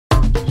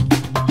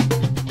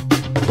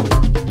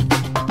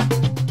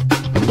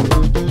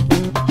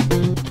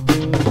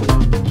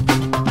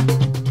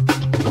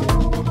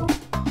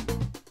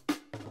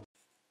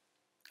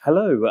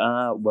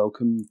Hello,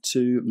 welcome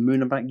to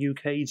Moon and Back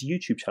UK's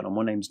YouTube channel.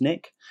 My name's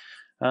Nick.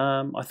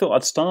 I thought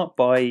I'd start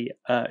by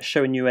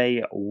showing you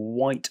a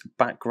white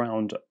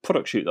background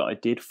product shoot that I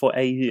did for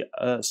a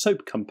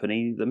soap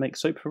company that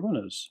makes soap for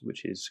runners,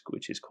 which is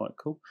quite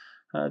cool.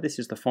 This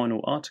is the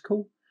final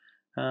article.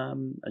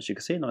 As you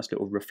can see, a nice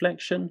little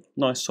reflection,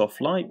 nice soft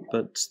light,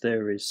 but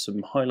there is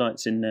some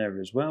highlights in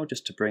there as well,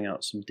 just to bring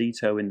out some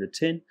detail in the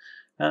tin.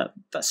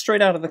 That's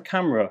straight out of the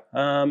camera.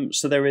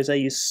 So there is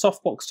a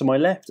softbox to my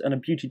left and a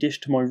beauty dish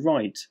to my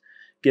right,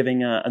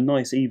 giving a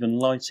nice even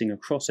lighting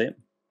across it.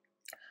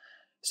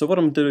 So what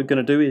I'm going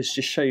to do is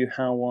just show you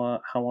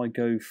how I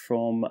go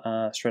from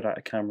straight out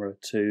of camera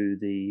to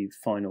the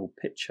final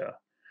picture.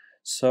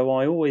 So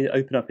I always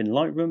open up in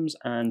Lightrooms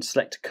and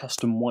select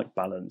custom white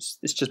balance.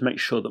 This just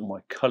makes sure that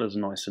my colours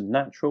are nice and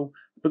natural.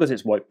 Because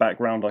it's white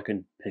background, I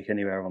can pick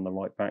anywhere on the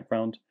white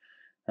background.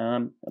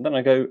 And then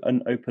I go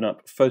and open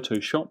up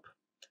Photoshop.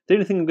 The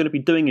only thing I'm going to be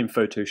doing in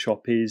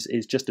Photoshop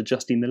is just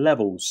adjusting the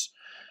levels.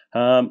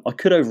 I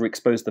could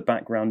overexpose the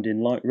background in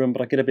Lightroom,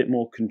 but I get a bit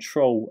more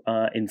control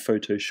in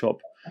Photoshop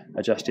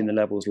adjusting the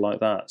levels like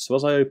that. So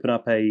as I open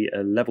up a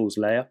levels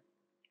layer,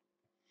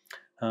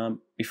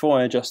 before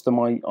I adjust them,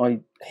 I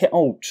hit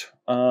Alt,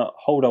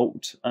 hold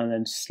Alt, and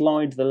then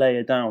slide the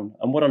layer down.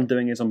 And what I'm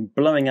doing is I'm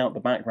blowing out the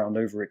background,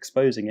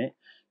 overexposing it,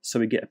 so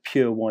we get a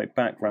pure white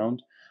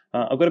background.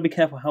 I've got to be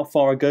careful how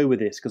far I go with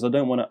this because I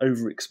don't want to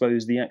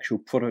overexpose the actual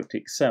product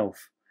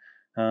itself.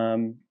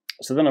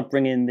 So then I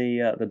bring in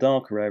the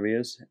darker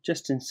areas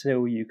just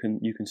until you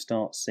can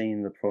start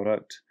seeing the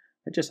product.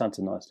 It just adds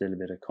a nice little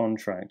bit of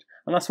contrast,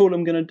 and that's all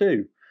I'm going to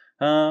do.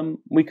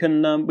 We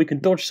can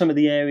dodge some of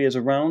the areas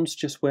around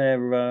just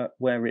where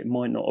it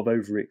might not have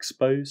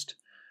overexposed,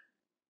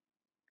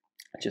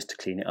 just to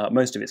clean it up.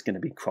 Most of it's going to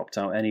be cropped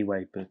out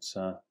anyway, but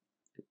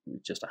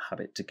just a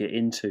habit to get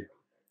into.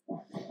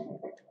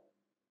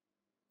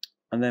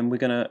 And then we're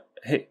going to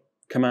hit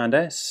Command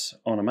S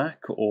on a Mac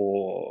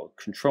or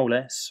Control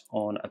S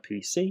on a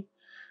PC,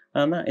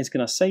 and that is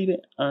going to save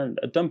it and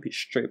dump it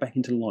straight back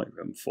into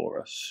Lightroom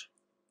for us.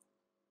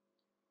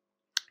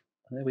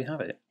 And there we have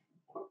it.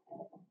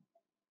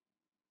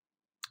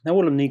 Now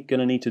all I'm going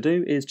to need to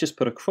do is just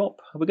put a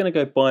crop. We're going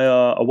to go by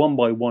a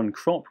 1:1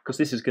 crop because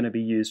this is going to be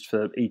used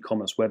for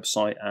e-commerce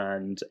website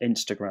and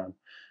Instagram.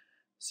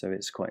 So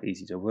it's quite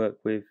easy to work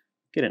with.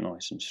 Get it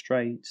nice and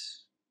straight.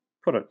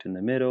 Product in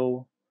the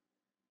middle.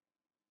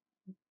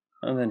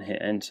 And then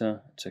hit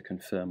enter to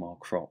confirm our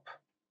crop.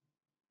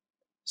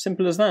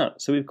 Simple as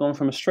that. So we've gone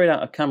from a straight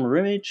out of camera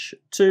image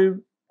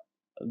to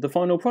the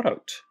final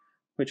product,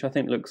 which I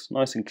think looks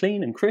nice and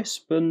clean and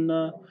crisp and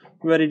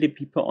ready to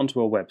be put onto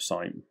a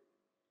website.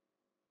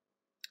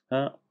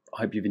 I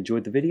hope you've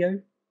enjoyed the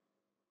video.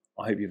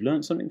 I hope you've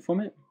learned something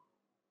from it.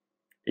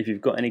 If you've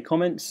got any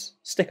comments,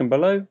 stick them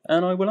below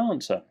and I will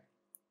answer.